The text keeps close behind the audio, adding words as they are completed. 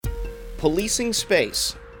Policing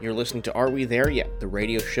Space. You're listening to Are We There Yet? The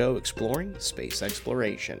radio show exploring space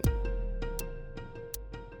exploration.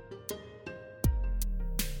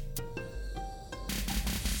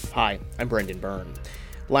 Hi, I'm Brendan Byrne.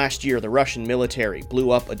 Last year, the Russian military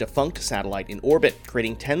blew up a defunct satellite in orbit,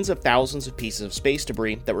 creating tens of thousands of pieces of space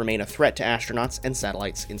debris that remain a threat to astronauts and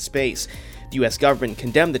satellites in space. The U.S. government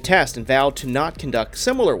condemned the test and vowed to not conduct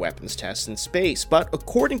similar weapons tests in space, but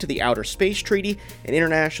according to the Outer Space Treaty, an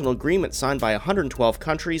international agreement signed by 112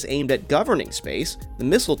 countries aimed at governing space, the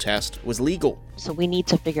missile test was legal. So we need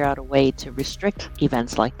to figure out a way to restrict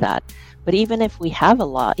events like that. But even if we had a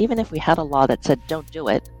law that said don't do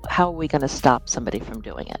it, how are we going to stop somebody from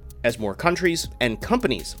doing it? As more countries and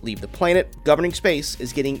companies leave the planet, governing space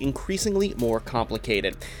is getting increasingly more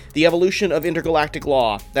complicated. The evolution of intergalactic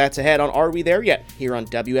law, that's ahead on Are We There Yet? Here on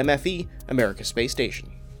WMFE, America's Space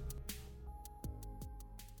Station.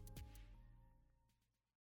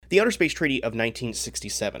 The Outer Space Treaty of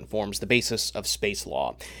 1967 forms the basis of space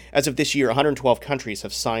law. As of this year, 112 countries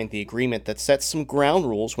have signed the agreement that sets some ground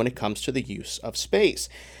rules when it comes to the use of space.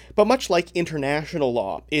 But much like international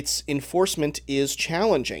law, its enforcement is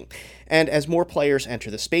challenging. And as more players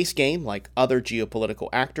enter the space game, like other geopolitical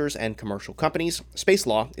actors and commercial companies, space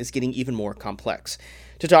law is getting even more complex.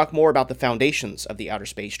 To talk more about the foundations of the Outer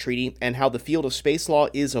Space Treaty and how the field of space law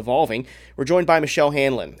is evolving, we're joined by Michelle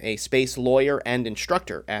Hanlon, a space lawyer and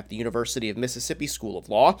instructor at the University of Mississippi School of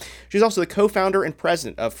Law. She's also the co-founder and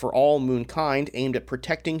president of For All Moonkind, aimed at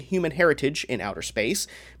protecting human heritage in outer space.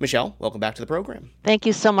 Michelle, welcome back to the program. Thank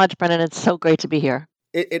you so much, Brennan. It's so great to be here.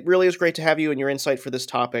 It really is great to have you and your insight for this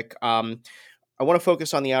topic. I want to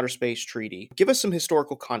focus on the Outer Space Treaty. Give us some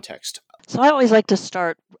historical context. So I always like to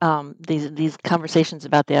start these conversations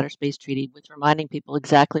about the Outer Space Treaty with reminding people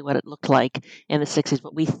exactly what it looked like in the 60s,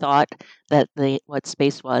 what we thought that what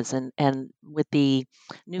space was. And with the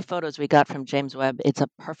new photos we got from James Webb, it's a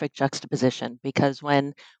perfect juxtaposition because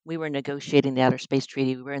when we were negotiating the Outer Space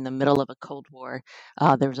Treaty, we were in the middle of a Cold War.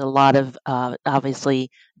 There was a lot of, obviously,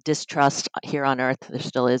 distrust here on Earth. There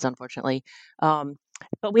still is, unfortunately.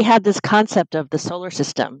 But we had this concept of the solar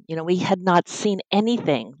system. You know, we had not seen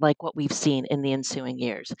anything like what we've seen in the ensuing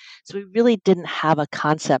years. So we really didn't have a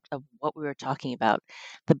concept of what we were talking about.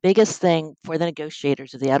 The biggest thing for the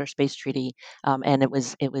negotiators of the Outer Space Treaty, and it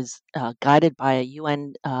was guided by a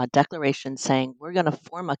UN declaration saying we're going to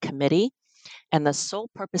form a committee. And the sole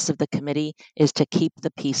purpose of the committee is to keep the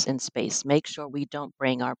peace in space, make sure we don't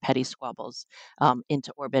bring our petty squabbles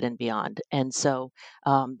into orbit and beyond. And so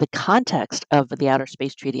the context of the Outer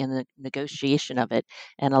Space Treaty and the negotiation of it,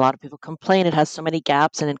 and a lot of people complain it has so many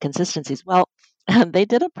gaps and inconsistencies. Well, they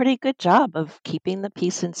did a pretty good job of keeping the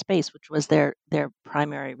peace in space, which was their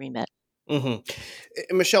primary remit.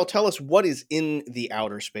 Mm-hmm. Michelle, tell us what is in the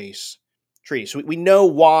Outer Space Treaty. So we know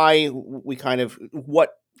why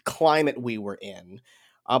what climate we were in,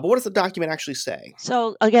 but what does the document actually say?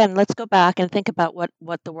 So again, let's go back and think about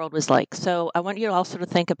what the world was like. So I want you to also to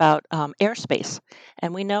think about airspace.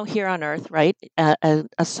 And we know here on Earth, right,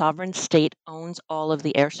 a sovereign state owns all of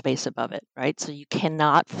the airspace above it, right? So you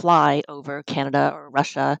cannot fly over Canada or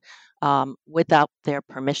Russia without their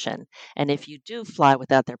permission. And if you do fly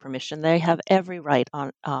without their permission, they have every right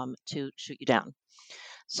to shoot you down.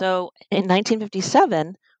 So in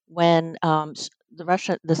 1957, when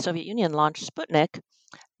the Soviet Union launched Sputnik,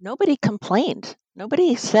 nobody complained.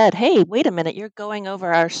 Nobody said, "Hey, wait a minute, you're going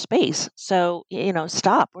over our space. So,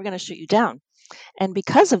 stop. We're going to shoot you down." And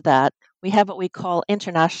because of that, we have what we call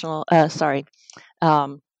instant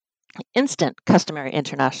customary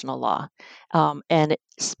international law. And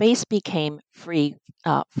space became free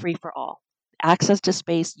for all. Access to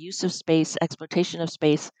space, use of space, exploitation of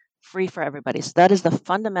space, free for everybody. So that is the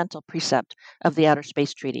fundamental precept of the Outer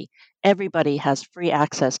Space Treaty. Everybody has free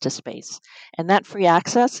access to space. And that free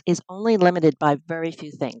access is only limited by very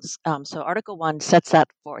few things. So Article 1 sets that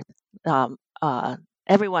forth.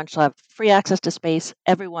 Everyone shall have free access to space.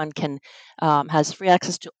 Everyone has free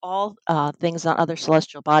access to all things on other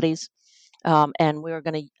celestial bodies. And we're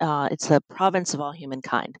going to, it's the province of all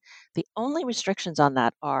humankind. The only restrictions on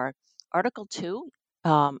that are Article 2,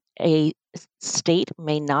 a state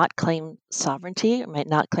may not claim sovereignty or may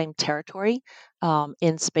not claim territory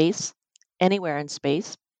in space, anywhere in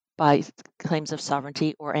space, by claims of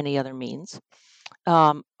sovereignty or any other means.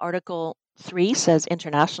 Article 3 says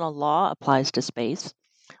international law applies to space.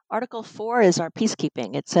 Article 4 is our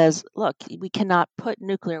peacekeeping. It says, look, we cannot put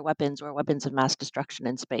nuclear weapons or weapons of mass destruction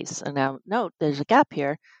in space. And now, note, there's a gap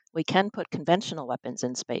here. We can put conventional weapons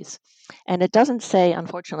in space. And it doesn't say,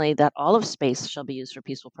 unfortunately, that all of space shall be used for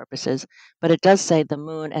peaceful purposes, but it does say the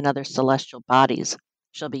moon and other celestial bodies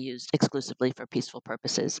shall be used exclusively for peaceful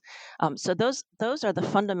purposes. So those are the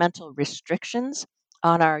fundamental restrictions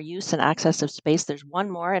on our use and access of space. There's one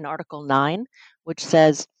more in Article 9, which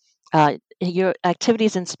says your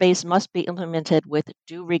activities in space must be implemented with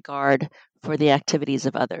due regard for the activities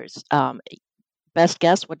of others. Best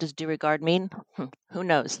guess, what does due regard mean? Who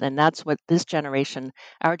knows? Then that's what this generation,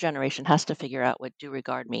 our generation, has to figure out what due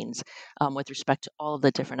regard means with respect to all of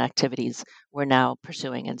the different activities we're now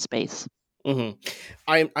pursuing in space. Hmm.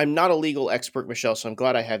 I'm not a legal expert, Michelle, so I'm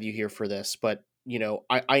glad I have you here for this. But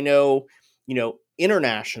I know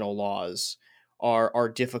international laws are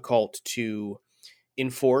difficult to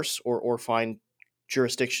enforce or find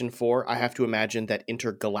jurisdiction for. I have to imagine that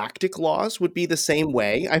intergalactic laws would be the same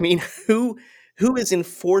way. I mean, who is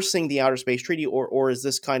enforcing the Outer Space Treaty, or is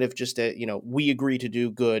this kind of just a we agree to do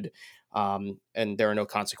good, and there are no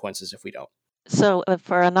consequences if we don't? So,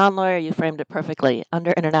 for a non lawyer, you framed it perfectly.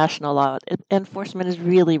 Under international law, enforcement is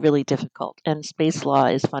really, really difficult, and space law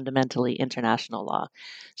is fundamentally international law.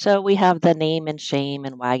 So, we have the name and shame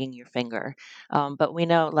and wagging your finger, but we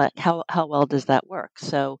know like how well does that work?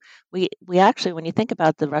 So, we actually, when you think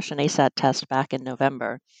about the Russian ASAT test back in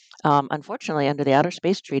November, unfortunately, under the Outer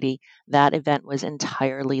Space Treaty, that event was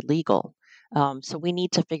entirely legal. So, we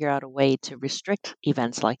need to figure out a way to restrict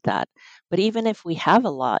events like that. But even if we have a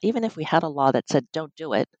law, even if we had a law that said don't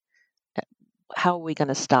do it, uh, how are we going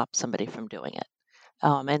to stop somebody from doing it?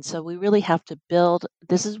 And so we really have to build.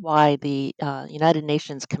 This is why the United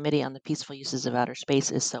Nations Committee on the Peaceful Uses of Outer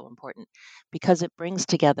Space is so important, because it brings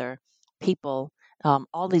together people,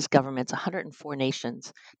 all these governments, 104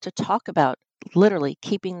 nations, to talk about literally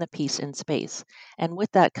keeping the peace in space. And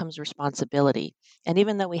with that comes responsibility. And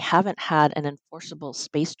even though we haven't had an enforceable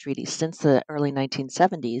space treaty since the early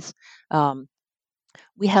 1970s, um,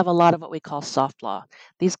 we have a lot of what we call soft law.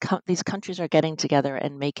 These countries are getting together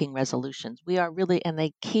and making resolutions. We are really, and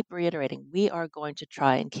they keep reiterating, we are going to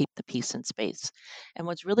try and keep the peace in space. And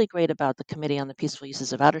what's really great about the Committee on the Peaceful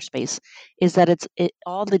Uses of Outer Space is that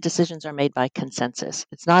all the decisions are made by consensus.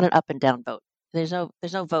 It's not an up and down vote. There's no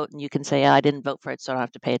vote, and you can say, I didn't vote for it, so I don't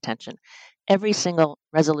have to pay attention. Every single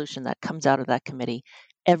resolution that comes out of that committee,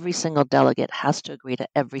 every single delegate has to agree to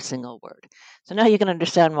every single word. So now you can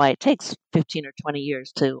understand why it takes 15 or 20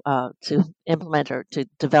 years to implement or to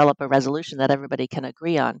develop a resolution that everybody can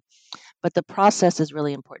agree on. But the process is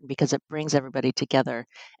really important because it brings everybody together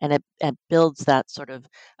and it builds that sort of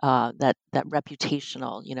that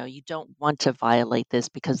reputational. You don't want to violate this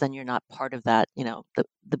because then you're not part of that.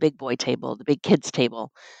 The big boy table, the big kids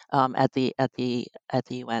table at the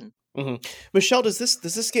UN. Hmm. Michelle, does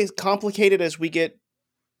this get complicated as we get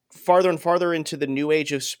farther and farther into the new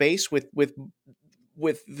age of space with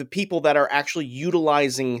the people that are actually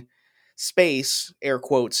utilizing space, air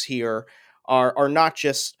quotes here, are not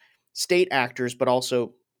just state actors but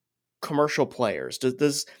also commercial players?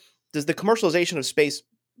 Does the commercialization of space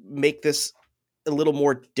make this a little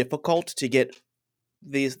more difficult to get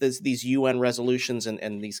these UN resolutions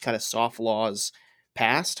and these kind of soft laws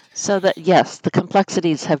passed? So that yes, the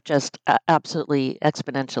complexities have just absolutely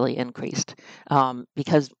exponentially increased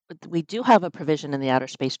because we do have a provision in the Outer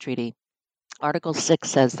Space Treaty. Article 6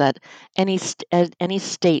 says that any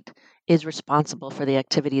state is responsible for the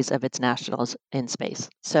activities of its nationals in space.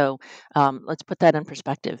 So let's put that in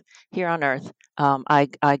perspective. Here on Earth,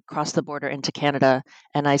 I cross the border into Canada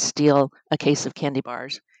and I steal a case of candy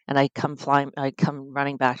bars. And I come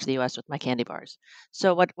running back to the U.S. with my candy bars.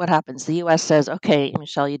 So what happens? The U.S. says, "Okay,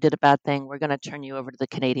 Michelle, you did a bad thing. We're going to turn you over to the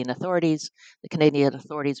Canadian authorities. The Canadian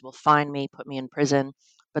authorities will fine me, put me in prison,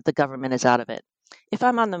 but the government is out of it." If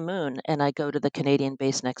I'm on the moon and I go to the Canadian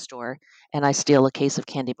base next door and I steal a case of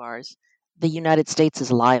candy bars, the United States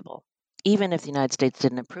is liable. Even if the United States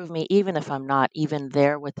didn't approve me, even if I'm not even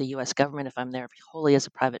there with the US government, if I'm there wholly as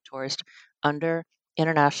a private tourist, under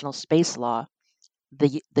international space law,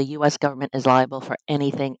 the US government is liable for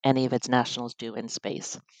anything any of its nationals do in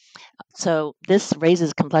space. So this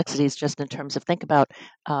raises complexities just in terms of think about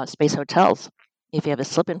space hotels. If you have a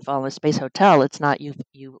slip and fall in a space hotel, it's not you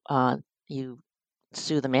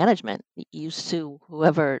sue the management. You sue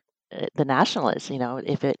whoever the national is.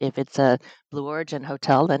 If it's a Blue Origin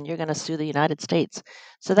hotel, then you're going to sue the United States.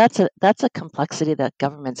 So that's a complexity that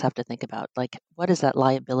governments have to think about. Like, what does that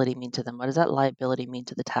liability mean to them? What does that liability mean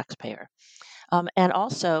to the taxpayer? And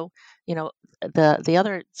also, you know, the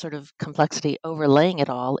other sort of complexity overlaying it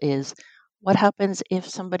all is what happens if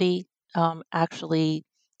somebody actually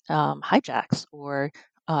hijacks or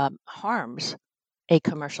harms a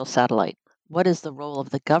commercial satellite? What is the role of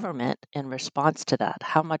the government in response to that?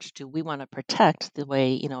 How much do we want to protect the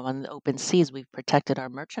way, on the open seas we've protected our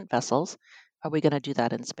merchant vessels? Are we going to do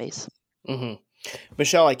that in space? Hmm.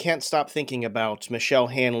 Michelle, I can't stop thinking about Michelle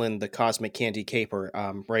Hanlon, the cosmic candy caper,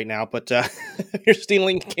 right now, but you're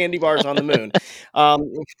stealing candy bars on the moon.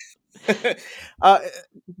 Um, uh,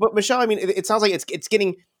 but Michelle, I mean, it sounds like it's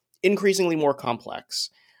getting increasingly more complex.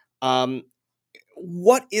 Um,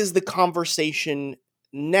 what is the conversation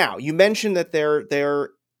now? You mentioned that there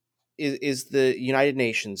is the United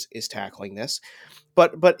Nations is tackling this,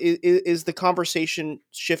 but is the conversation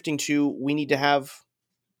shifting to we need to have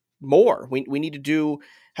more. We need to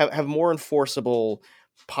have more enforceable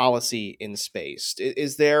policy in space.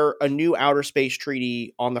 Is there a new outer space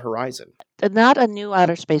treaty on the horizon? Not a new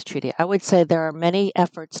outer space treaty. I would say there are many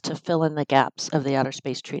efforts to fill in the gaps of the outer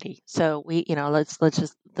space treaty. So let's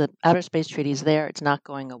just the outer space treaty is there. It's not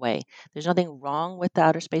going away. There's nothing wrong with the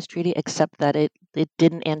outer space treaty except that it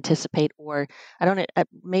didn't anticipate, or I don't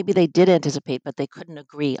maybe they did anticipate, but they couldn't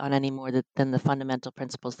agree on any more than the fundamental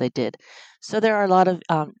principles they did. So there are a lot of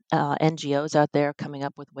NGOs out there coming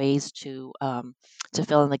up with ways to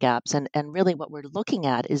fill in the gaps, and really what we're looking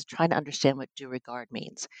at is trying to understand what due regard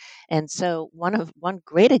means. And so one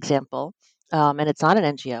great example, and it's not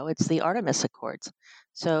an NGO, it's the Artemis Accords.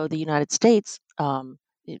 So the United States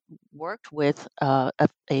it worked with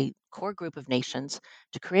a core group of nations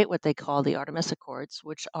to create what they call the Artemis Accords,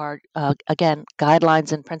 which are again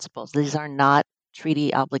guidelines and principles. These are not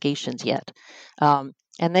treaty obligations yet.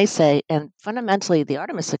 And they say, and fundamentally, the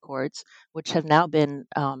Artemis Accords, which have now been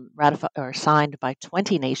ratified or signed by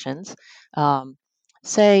 20 nations,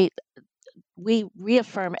 say we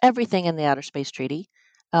reaffirm everything in the Outer Space Treaty,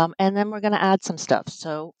 and then we're going to add some stuff.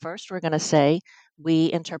 So, first, we're going to say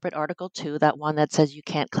we interpret Article 2, that one that says you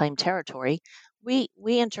can't claim territory. We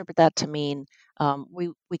interpret that to mean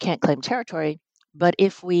we can't claim territory, but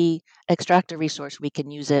if we extract a resource, we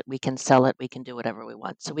can use it, we can sell it, we can do whatever we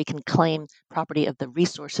want. So, we can claim property of the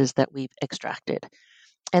resources that we've extracted.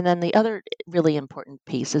 And then the other really important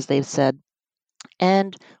piece is they've said,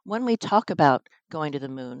 and when we talk about going to the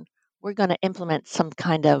moon, we're going to implement some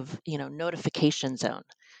kind of, notification zone.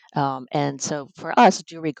 And so for us,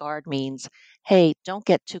 due regard means, hey, don't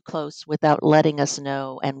get too close without letting us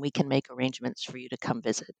know, and we can make arrangements for you to come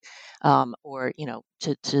visit, or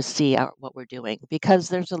to see what we're doing. Because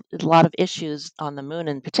there's a lot of issues on the moon,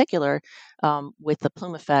 in particular, with the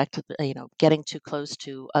plume effect. Getting too close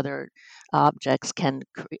to other objects can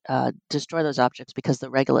destroy those objects because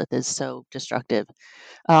the regolith is so destructive.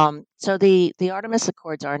 So the Artemis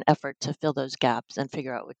Accords are an effort to fill those gaps and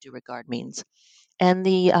figure out what due regard means. And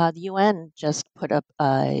the UN just put up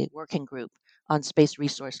a working group on space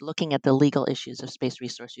resource, looking at the legal issues of space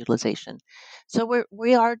resource utilization. So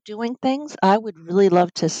we are doing things. I would really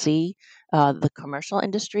love to see the commercial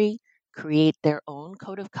industry create their own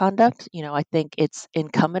code of conduct. I think it's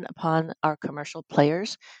incumbent upon our commercial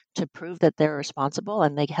players to prove that they're responsible,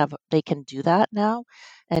 and they can do that now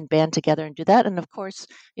and band together and do that. And of course,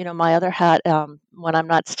 my other hat, when I'm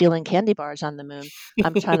not stealing candy bars on the moon,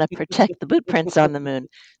 I'm trying to protect the boot prints on the moon.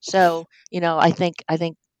 So, I think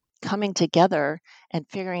coming together and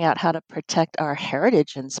figuring out how to protect our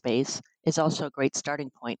heritage in space is also a great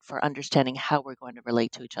starting point for understanding how we're going to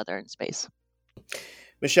relate to each other in space.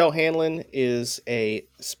 Michelle Hanlon is a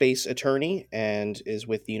space attorney and is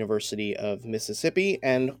with the University of Mississippi,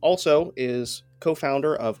 and also is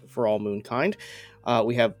co-founder of For All Moonkind.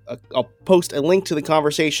 I'll post a link to the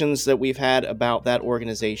conversations that we've had about that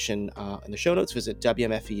organization in the show notes. Visit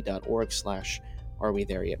wmfe.org/Are We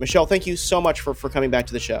There Yet? Michelle, thank you so much for coming back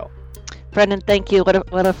to the show. Brendan, thank you.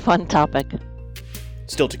 What a fun topic.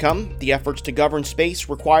 Still to come, the efforts to govern space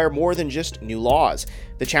require more than just new laws.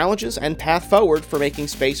 The challenges and path forward for making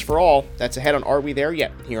space for all. That's ahead on Are We There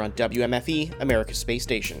Yet? Here on WMFE, America's Space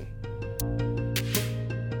Station.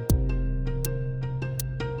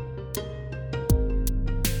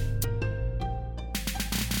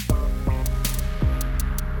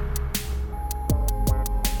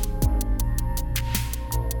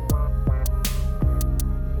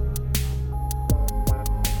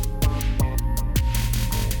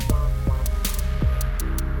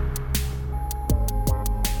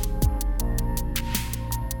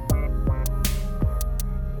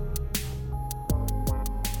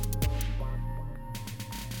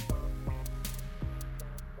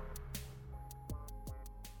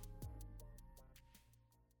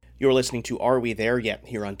 You're listening to Are We There Yet?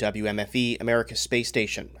 Here on WMFE, America's Space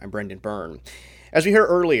Station. I'm Brendan Byrne. As we heard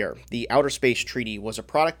earlier, the Outer Space Treaty was a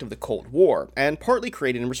product of the Cold War and partly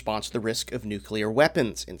created in response to the risk of nuclear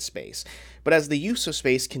weapons in space. But as the use of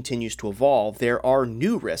space continues to evolve, there are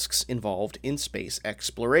new risks involved in space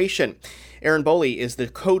exploration. Aaron Boley is the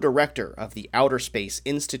co-director of the Outer Space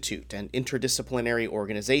Institute, an interdisciplinary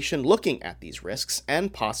organization looking at these risks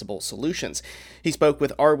and possible solutions. He spoke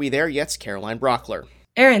with Are We There Yet's Caroline Brockler.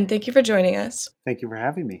 Aaron, thank you for joining us. Thank you for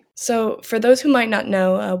having me. So, for those who might not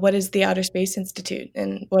know, what is the Outer Space Institute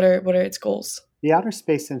and what are its goals? The Outer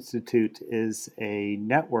Space Institute is a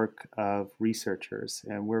network of researchers,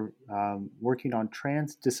 and we're working on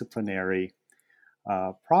transdisciplinary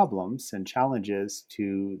problems and challenges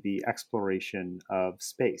to the exploration of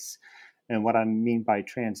space. And what I mean by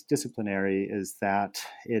transdisciplinary is that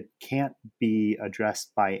it can't be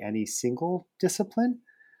addressed by any single discipline.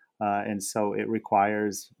 And so it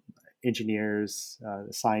requires engineers,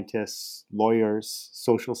 scientists, lawyers,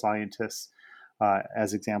 social scientists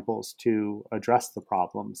as examples to address the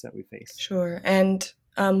problems that we face. Sure. And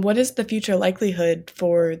what is the future likelihood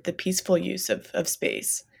for the peaceful use of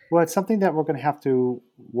space? Well, it's something that we're going to have to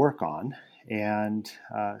work on. And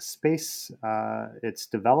space, its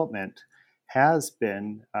development has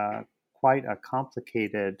been quite a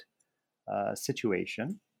complicated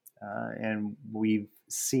situation. And we've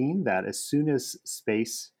seen that as soon as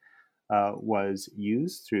space was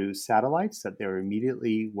used through satellites, that there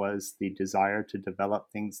immediately was the desire to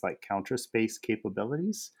develop things like counter space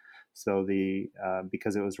capabilities. So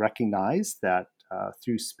because it was recognized that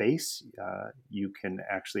through space you can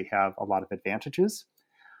actually have a lot of advantages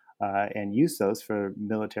and use those for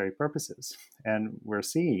military purposes. And we're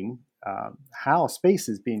seeing how space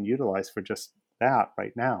is being utilized for just that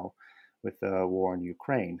right now, with the war in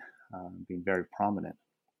Ukraine being very prominent.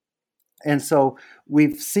 And so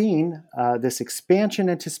we've seen this expansion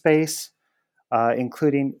into space,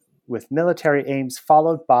 including with military aims,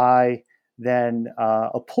 followed by then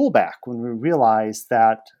a pullback when we realize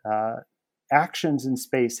that actions in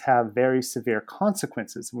space have very severe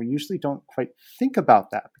consequences. And we usually don't quite think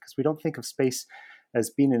about that because we don't think of space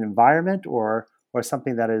as being an environment or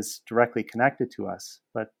something that is directly connected to us.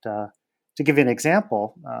 But to give you an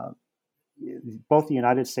example, both the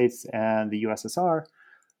United States and the USSR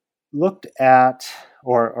looked at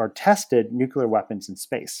or tested nuclear weapons in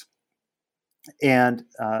space. And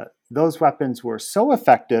those weapons were so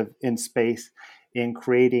effective in space in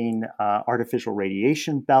creating artificial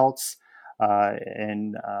radiation belts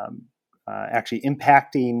and actually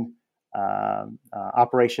impacting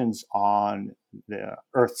operations on the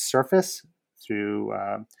Earth's surface through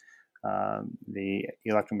the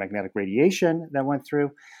electromagnetic radiation that went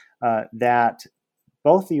through, that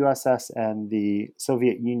both the USS and the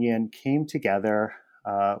Soviet Union came together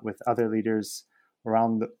with other leaders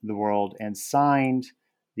around the world and signed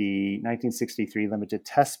the 1963 Limited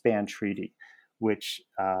Test Ban Treaty, which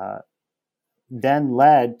then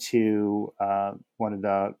led to one of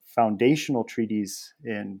the foundational treaties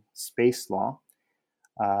in space law,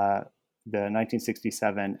 the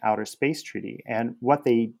 1967 Outer Space Treaty. And what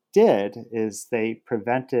they did is they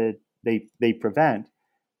prevent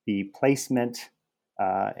the placement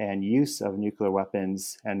and use of nuclear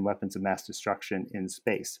weapons and weapons of mass destruction in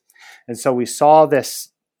space. And so we saw this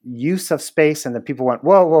use of space, and then people went,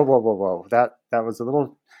 whoa, whoa, whoa, whoa, whoa. That was a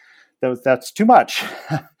little, that's too much.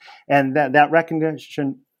 And that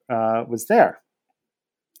recognition was there.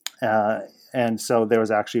 And so there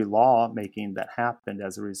was actually law making that happened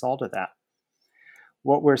as a result of that.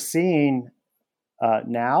 What we're seeing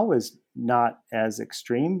now is not as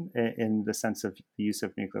extreme in the sense of the use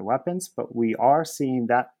of nuclear weapons, but we are seeing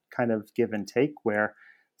that kind of give and take where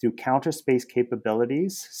through counter space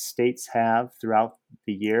capabilities, states have throughout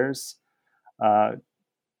the years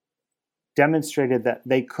demonstrated that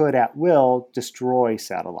they could at will destroy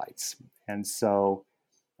satellites. And so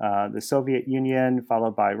the Soviet Union,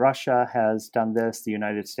 followed by Russia, has done this. The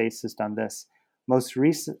United States has done this.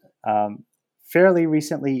 Fairly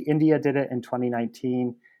recently, India did it in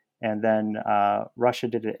 2019. And then Russia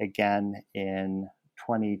did it again in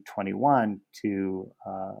 2021 to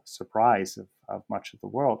surprise of much of the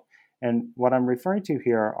world. And what I'm referring to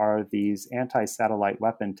here are these anti-satellite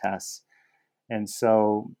weapon tests. And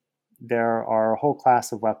so there are a whole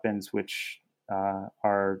class of weapons which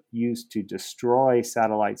are used to destroy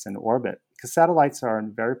satellites in orbit, because satellites are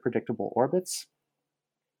in very predictable orbits.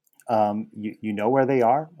 You know where they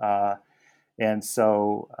are. And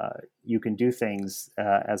so you can do things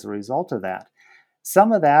as a result of that.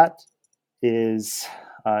 Some of that is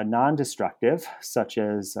non-destructive, such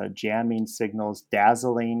as jamming signals,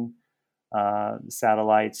 dazzling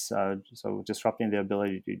satellites, so disrupting the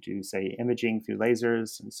ability to do, say, imaging through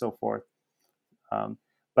lasers and so forth.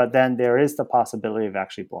 But then there is the possibility of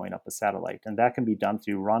actually blowing up a satellite. And that can be done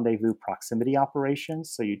through rendezvous proximity operations.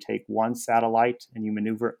 So you take one satellite and you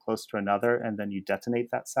maneuver it close to another, and then you detonate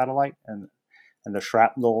that satellite, and the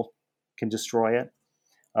shrapnel can destroy it,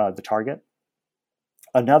 the target.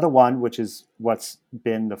 Another one, which is what's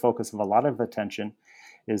been the focus of a lot of attention,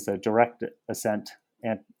 is a direct ascent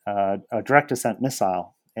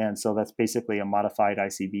missile. And so that's basically a modified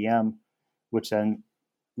ICBM, which then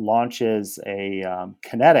launches a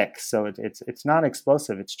kinetic. So it's not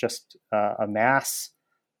explosive. It's just a mass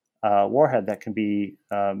warhead that can be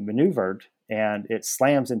maneuvered, and it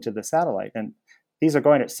slams into the satellite. And these are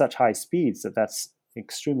going at such high speeds that that's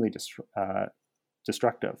extremely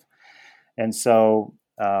destructive. And so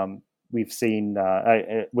we've seen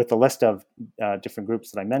with the list of different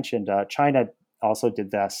groups that I mentioned, China also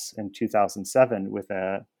did this in 2007 with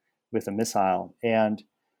a missile. And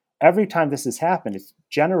every time this has happened, it's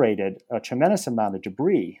generated a tremendous amount of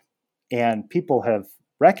debris. And people have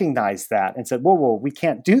recognized that and said, whoa, we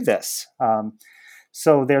can't do this.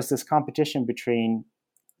 So there's this competition between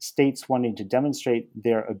states wanting to demonstrate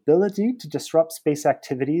their ability to disrupt space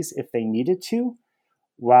activities if they needed to,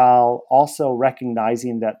 while also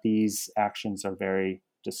recognizing that these actions are very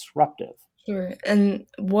disruptive. Sure. And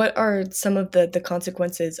what are some of the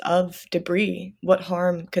consequences of debris? What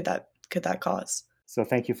harm could that cause? So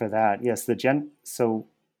thank you for that. Yes, so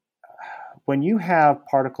when you have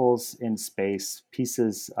particles in space,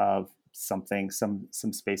 pieces of something, some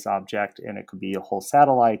space object, and it could be a whole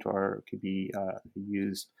satellite, or it could be a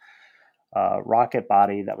used rocket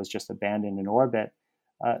body that was just abandoned in orbit,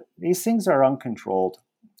 these things are uncontrolled.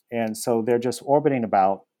 And so they're just orbiting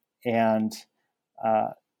about. And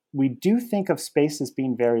we do think of space as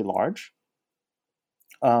being very large,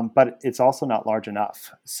 but it's also not large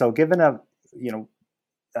enough. So given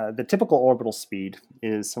the typical orbital speed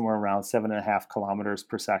is somewhere around 7.5 kilometers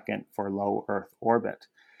per second for low Earth orbit.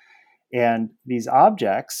 And these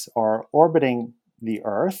objects are orbiting the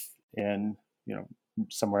Earth in,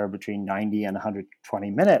 somewhere between 90 and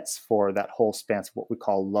 120 minutes for that whole span of what we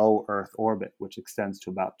call low Earth orbit, which extends to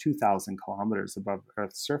about 2,000 kilometers above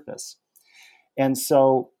Earth's surface. And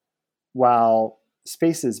so while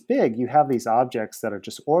space is big, you have these objects that are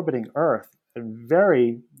just orbiting Earth in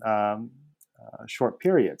very short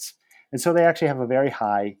periods. And so they actually have a very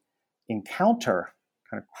high encounter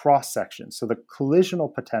kind of cross section. So the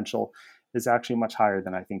collisional potential is actually much higher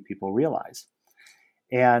than I think people realize.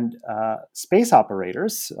 And space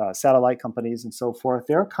operators, satellite companies and so forth,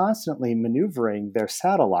 they're constantly maneuvering their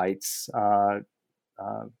satellites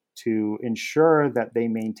to ensure that they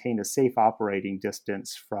maintain a safe operating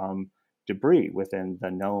distance from debris within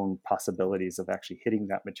the known possibilities of actually hitting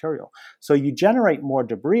that material. So you generate more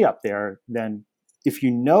debris up there than if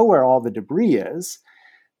you know where all the debris is.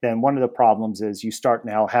 Then one of the problems is you start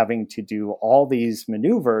now having to do all these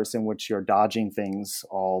maneuvers in which you're dodging things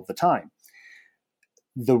all the time.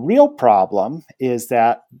 The real problem is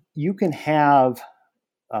that you can have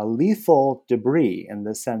lethal debris in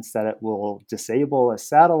the sense that it will disable a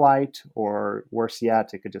satellite, or worse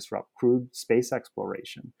yet, it could disrupt crewed space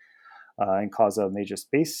exploration and cause a major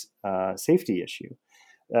space safety issue.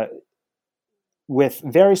 With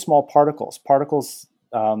very small particles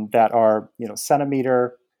that are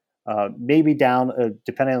centimeter, maybe down,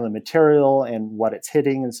 depending on the material and what it's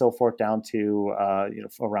hitting and so forth, down to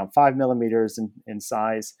around 5 millimeters in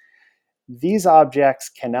size. These objects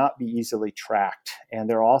cannot be easily tracked, and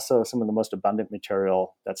they're also some of the most abundant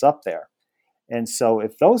material that's up there. And so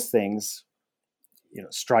if those things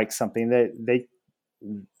strike something,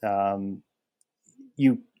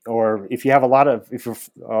 or if you have if you're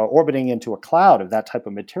orbiting into a cloud of that type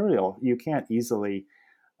of material, you can't easily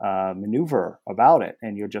maneuver about it,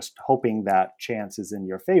 and you're just hoping that chance is in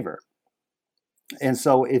your favor. And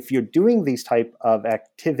so if you're doing these type of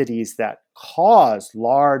activities that cause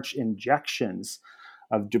large injections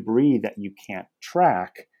of debris that you can't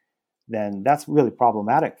track, then that's really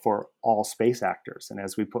problematic for all space actors. And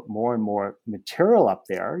as we put more and more material up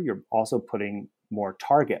there, you're also putting more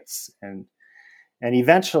targets. And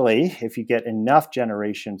eventually, if you get enough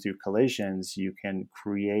generation through collisions, you can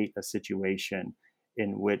create a situation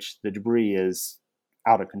in which the debris is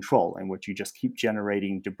out of control, in which you just keep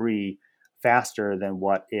generating debris faster than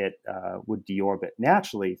what it would deorbit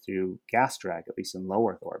naturally through gas drag, at least in low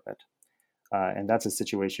Earth orbit. And that's a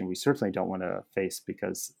situation we certainly don't want to face,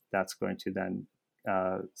 because that's going to then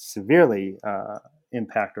severely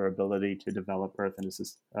impact our ability to develop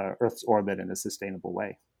Earth's orbit in a sustainable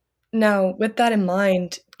way. Now, with that in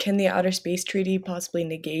mind, can the Outer Space Treaty possibly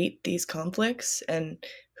negate these conflicts? And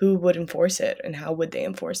who would enforce it? And how would they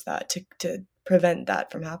enforce that to prevent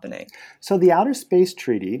that from happening? So the Outer Space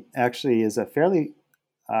Treaty actually is a fairly,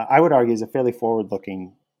 I would argue, is a fairly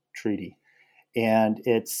forward-looking treaty, and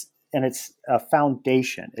it's a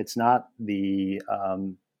foundation. It's not the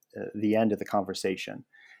end of the conversation,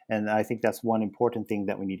 and I think that's one important thing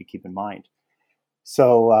that we need to keep in mind.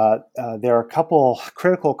 So there are a couple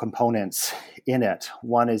critical components in it.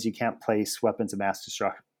 One is you can't place weapons of mass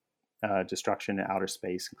destruction in outer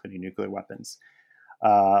space, including nuclear weapons,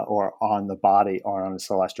 or on the body or on a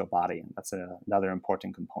celestial body. And that's another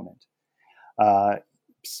important component.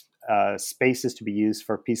 Space is to be used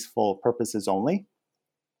for peaceful purposes only.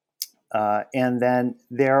 And then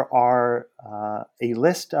there are a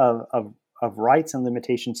list of rights and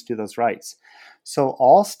limitations to those rights. So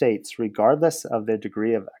all states, regardless of their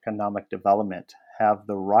degree of economic development, have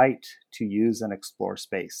the right to use and explore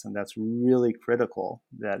space. And that's really critical,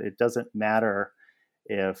 that it doesn't matter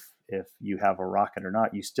if you have a rocket or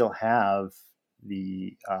not, you still have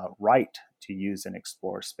the right to use and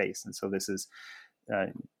explore space. And so this is,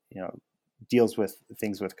 deals with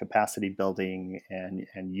things with capacity building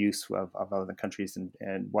and use of other countries,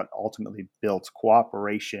 and what ultimately builds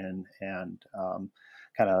cooperation and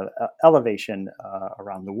kind of elevation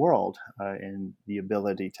around the world in the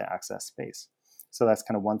ability to access space. So that's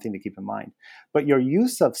kind of one thing to keep in mind. But your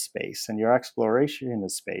use of space and your exploration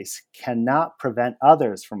of space cannot prevent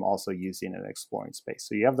others from also using and exploring space.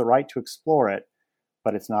 So you have the right to explore it,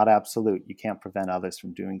 but it's not absolute. You can't prevent others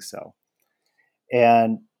from doing so.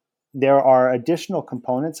 And there are additional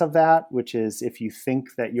components of that, which is if you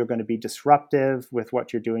think that you're going to be disruptive with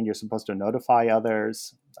what you're doing, you're supposed to notify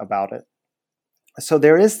others about it. So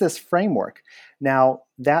there is this framework. Now,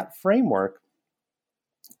 that framework,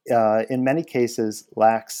 in many cases,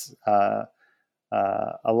 lacks a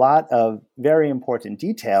lot of very important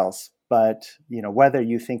details. But whether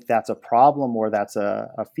you think that's a problem or that's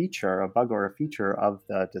a feature, a bug or a feature of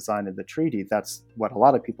the design of the treaty, that's what a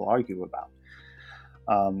lot of people argue about.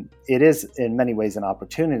 It is in many ways an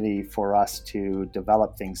opportunity for us to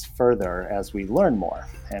develop things further as we learn more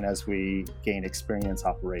and as we gain experience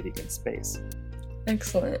operating in space.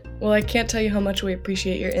 Excellent. Well, I can't tell you how much we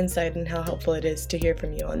appreciate your insight and how helpful it is to hear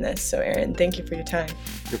from you on this. So, Aaron, thank you for your time.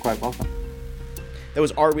 You're quite welcome. That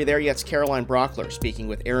was Are We There Yet's Caroline Brockler speaking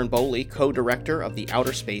with Aaron Boley, co-director of the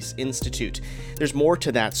Outer Space Institute. There's more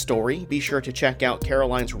to that story. Be sure to check out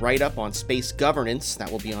Caroline's write-up on space governance.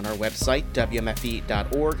 That will be on our website, wmfe.org/space.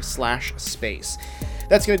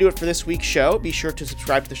 That's going to do it for this week's show. Be sure to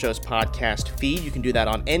subscribe to the show's podcast feed. You can do that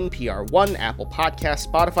on NPR One, Apple Podcasts,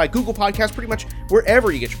 Spotify, Google Podcasts, pretty much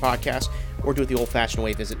wherever you get your podcasts, or do it the old-fashioned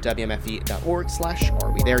way. Visit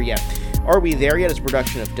wmfe.org/Are We There Yet. Are We There Yet is a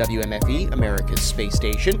production of WMFE, America's Space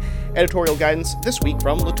Station. Editorial guidance this week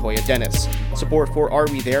from Latoya Dennis. Support for Are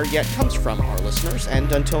We There Yet comes from our listeners.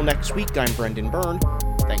 And until next week, I'm Brendan Byrne.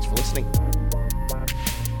 Thanks for listening.